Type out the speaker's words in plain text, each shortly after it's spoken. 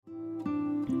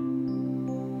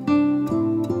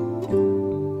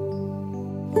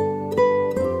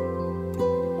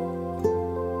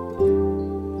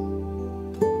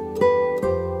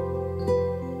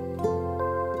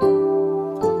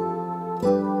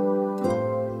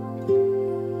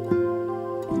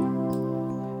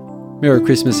Merry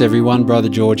Christmas everyone, Brother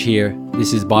George here.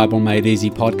 This is Bible Made Easy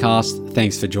podcast.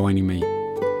 Thanks for joining me.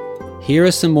 Here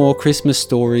are some more Christmas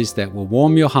stories that will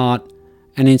warm your heart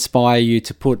and inspire you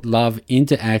to put love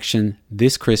into action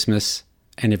this Christmas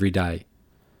and every day.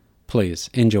 Please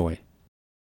enjoy.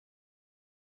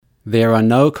 There Are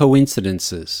No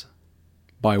Coincidences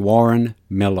by Warren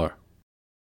Miller.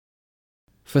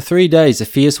 For 3 days, a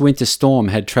fierce winter storm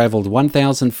had traveled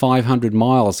 1,500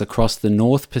 miles across the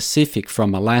North Pacific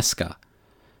from Alaska,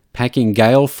 packing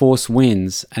gale-force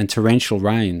winds and torrential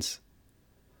rains.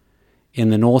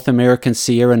 In the North American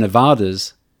Sierra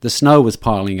Nevadas, the snow was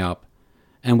piling up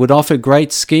and would offer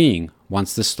great skiing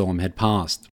once the storm had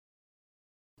passed.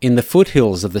 In the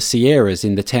foothills of the Sierras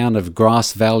in the town of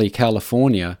Grass Valley,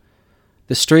 California,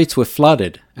 the streets were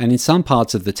flooded, and in some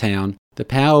parts of the town, the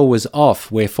power was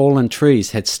off where fallen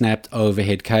trees had snapped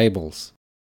overhead cables.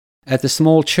 At the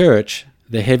small church,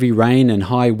 the heavy rain and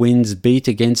high winds beat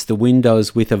against the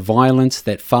windows with a violence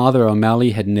that Father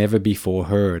O'Malley had never before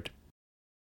heard.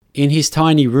 In his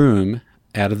tiny room,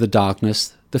 out of the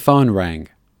darkness, the phone rang.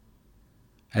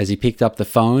 As he picked up the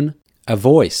phone, a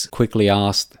voice quickly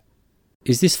asked,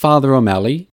 "Is this Father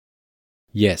O'Malley?"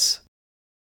 "Yes."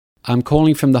 "I'm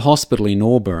calling from the hospital in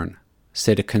Auburn,"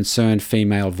 said a concerned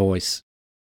female voice.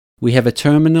 "We have a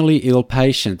terminally ill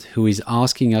patient who is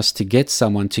asking us to get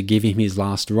someone to give him his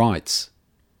last rites.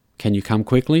 Can you come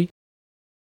quickly?"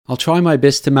 "I'll try my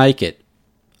best to make it,"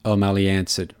 O'Malley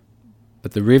answered.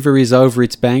 "But the river is over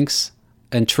its banks,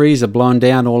 and trees are blown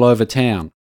down all over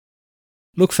town.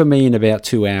 Look for me in about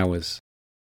 2 hours."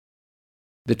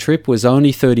 The trip was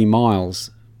only 30 miles,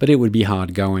 but it would be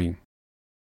hard going.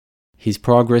 His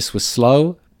progress was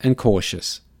slow and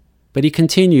cautious, but he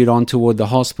continued on toward the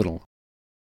hospital.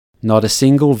 Not a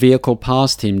single vehicle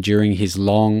passed him during his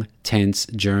long, tense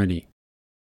journey.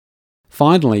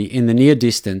 Finally, in the near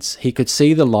distance, he could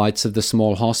see the lights of the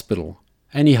small hospital,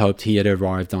 and he hoped he had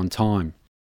arrived on time.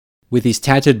 With his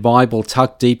tattered Bible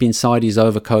tucked deep inside his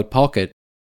overcoat pocket,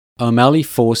 O'Malley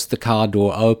forced the car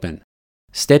door open,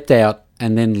 stepped out,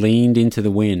 and then leaned into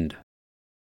the wind.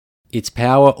 Its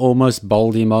power almost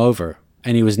bowled him over,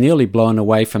 and he was nearly blown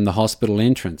away from the hospital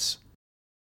entrance.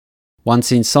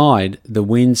 Once inside, the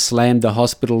wind slammed the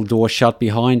hospital door shut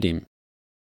behind him.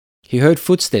 He heard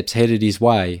footsteps headed his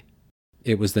way.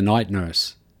 It was the night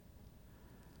nurse.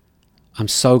 "I'm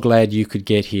so glad you could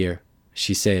get here,"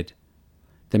 she said.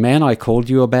 "The man I called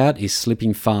you about is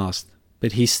slipping fast,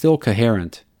 but he's still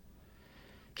coherent.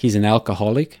 He's an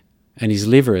alcoholic, and his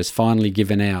liver has finally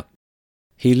given out.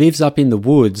 He lives up in the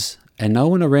woods, and no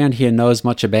one around here knows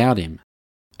much about him,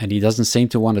 and he doesn't seem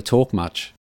to want to talk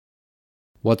much."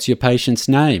 "What's your patient's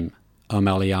name?"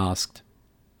 O'Malley asked.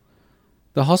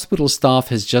 "The hospital staff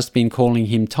has just been calling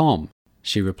him Tom,"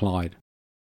 she replied.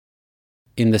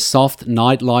 In the soft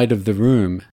night light of the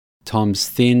room, Tom's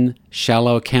thin,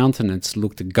 shallow countenance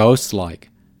looked ghost-like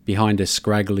behind a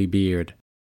scraggly beard.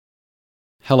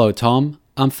 "Hello, Tom.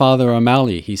 I'm Father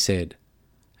O'Malley," he said,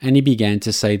 and he began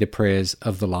to say the prayers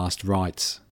of the last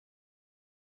rites.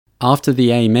 After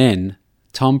the Amen,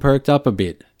 Tom perked up a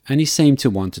bit, and he seemed to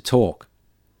want to talk.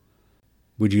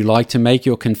 "Would you like to make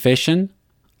your confession?"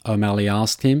 O'Malley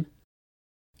asked him.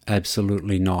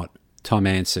 "Absolutely not," Tom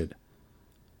answered.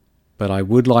 "But I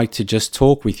would like to just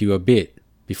talk with you a bit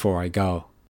before I go."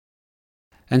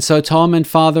 And so Tom and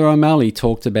Father O'Malley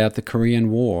talked about the Korean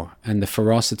War and the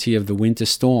ferocity of the winter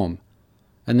storm,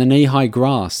 and the knee-high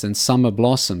grass and summer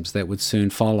blossoms that would soon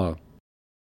follow.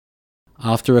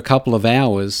 After a couple of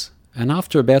hours, and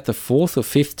after about the 4th or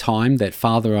 5th time that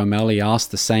Father O'Malley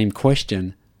asked the same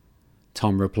question,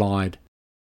 Tom replied,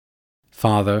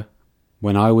 "Father,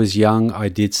 when I was young I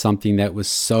did something that was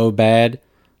so bad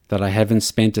that I haven't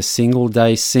spent a single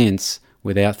day since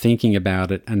without thinking about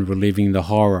it and reliving the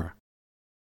horror."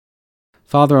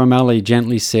 Father O'Malley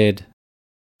gently said,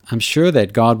 "I'm sure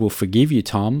that God will forgive you,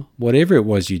 Tom, whatever it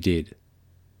was you did.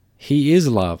 He is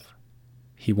love.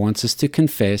 He wants us to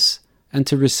confess and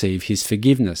to receive His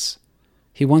forgiveness.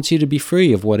 He wants you to be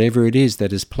free of whatever it is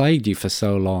that has plagued you for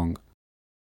so long."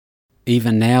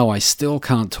 "Even now I still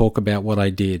can't talk about what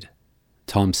I did,"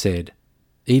 Tom said,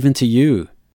 "even to you."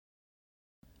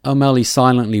 O'Malley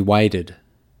silently waited.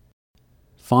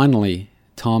 Finally,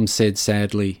 Tom said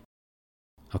sadly,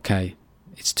 "Okay,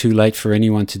 it's too late for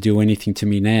anyone to do anything to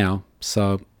me now,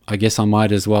 so I guess I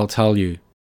might as well tell you.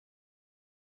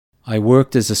 I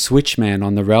worked as a switchman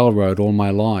on the railroad all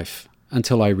my life,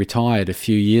 until I retired a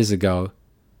few years ago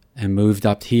and moved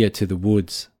up here to the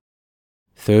woods.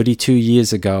 32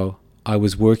 years ago, I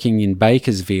was working in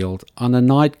Bakersfield on a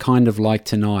night kind of like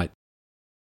tonight.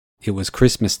 It was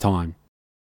Christmas time.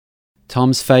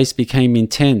 Tom's face became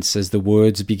intense as the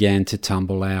words began to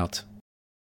tumble out.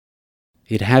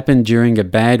 It happened during a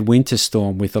bad winter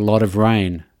storm with a lot of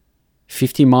rain,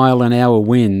 50-mile-an-hour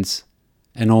winds,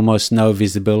 and almost no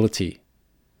visibility.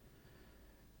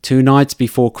 2 nights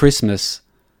before Christmas,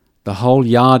 the whole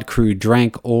yard crew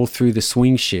drank all through the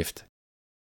swing shift.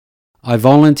 I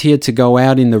volunteered to go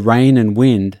out in the rain and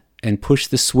wind and push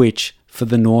the switch for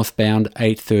the northbound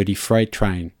 8:30 freight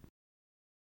train.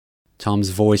 Tom's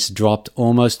voice dropped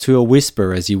almost to a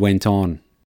whisper as he went on.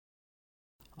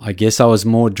 I guess I was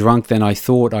more drunk than I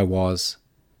thought I was,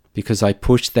 because I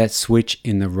pushed that switch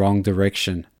in the wrong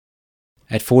direction.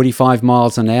 At 45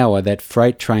 miles an hour, that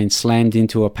freight train slammed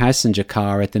into a passenger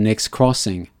car at the next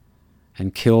crossing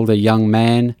and killed a young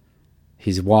man,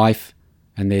 his wife,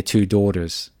 and their 2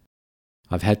 daughters.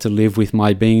 I've had to live with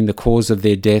my being the cause of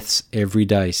their deaths every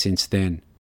day since then.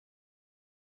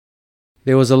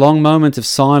 There was a long moment of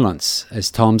silence as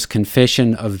Tom's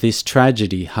confession of this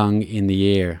tragedy hung in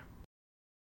the air.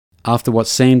 After what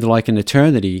seemed like an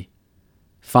eternity,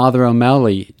 Father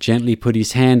O'Malley gently put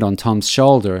his hand on Tom's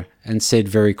shoulder and said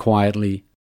very quietly,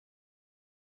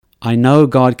 I know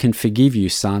God can forgive you,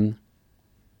 son,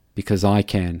 because I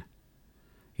can.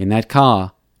 In that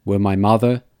car were my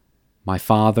mother, my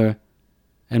father,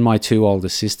 and my 2 older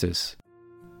sisters.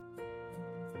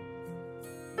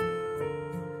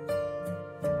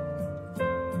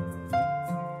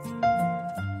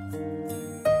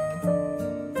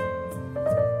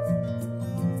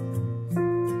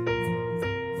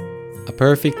 A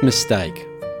Perfect Mistake.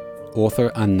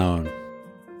 Author unknown.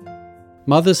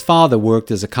 Mother's father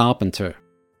worked as a carpenter.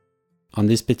 On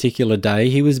this particular day,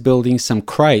 he was building some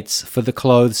crates for the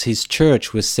clothes his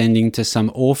church was sending to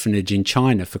some orphanage in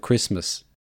China for Christmas.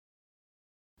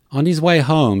 On his way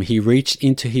home, he reached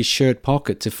into his shirt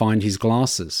pocket to find his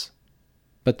glasses,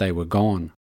 but they were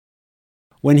gone.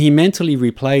 When he mentally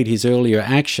replayed his earlier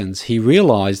actions, he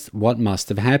realized what must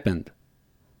have happened.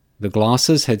 The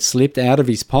glasses had slipped out of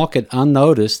his pocket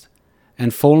unnoticed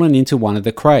and fallen into one of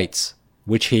the crates,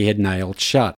 which he had nailed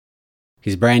shut.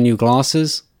 His brand new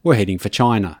glasses were heading for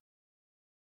China.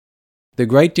 The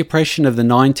Great Depression of the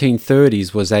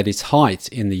 1930s was at its height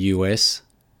in the US,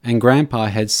 and Grandpa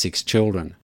had 6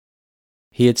 children.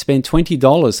 He had spent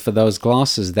 $20 for those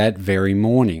glasses that very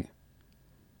morning.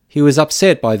 He was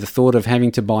upset by the thought of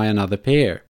having to buy another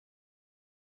pair.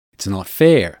 It's not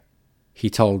fair, he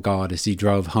told God as he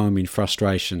drove home in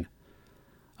frustration.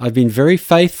 I've been very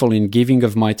faithful in giving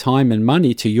of my time and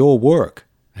money to your work,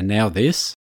 and now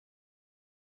this?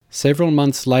 Several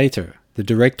months later, the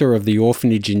director of the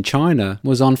orphanage in China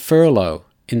was on furlough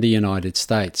in the United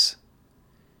States.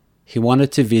 He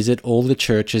wanted to visit all the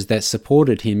churches that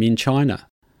supported him in China.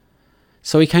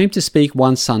 So he came to speak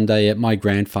one Sunday at my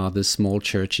grandfather's small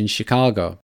church in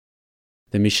Chicago.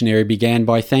 The missionary began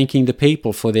by thanking the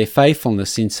people for their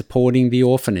faithfulness in supporting the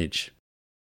orphanage.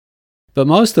 But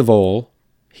most of all,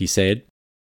 he said,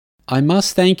 I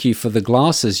must thank you for the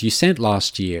glasses you sent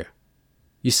last year.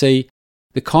 You see,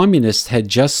 the communists had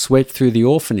just swept through the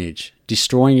orphanage,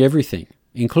 destroying everything,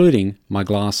 including my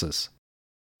glasses.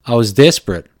 I was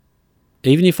desperate.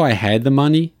 Even if I had the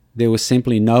money, there was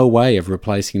simply no way of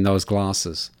replacing those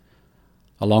glasses.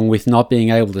 Along with not being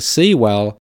able to see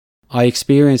well, I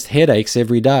experienced headaches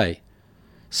every day.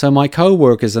 So my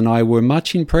co-workers and I were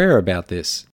much in prayer about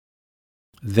this.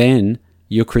 Then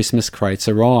your Christmas crates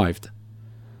arrived.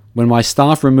 When my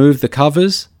staff removed the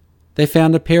covers, they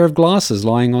found a pair of glasses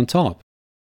lying on top.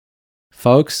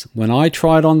 Folks, when I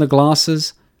tried on the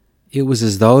glasses, it was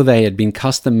as though they had been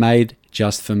custom made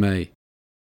just for me.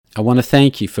 I want to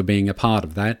thank you for being a part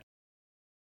of that.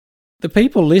 The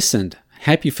people listened,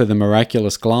 happy for the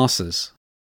miraculous glasses.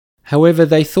 However,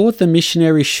 they thought the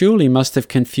missionary surely must have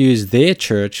confused their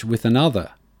church with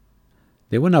another.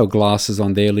 There were no glasses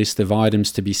on their list of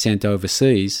items to be sent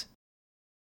overseas.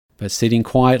 But sitting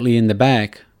quietly in the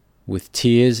back, with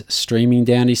tears streaming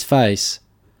down his face,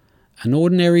 an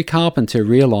ordinary carpenter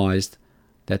realized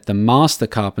that the master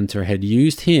carpenter had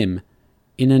used him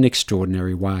in an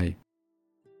extraordinary way.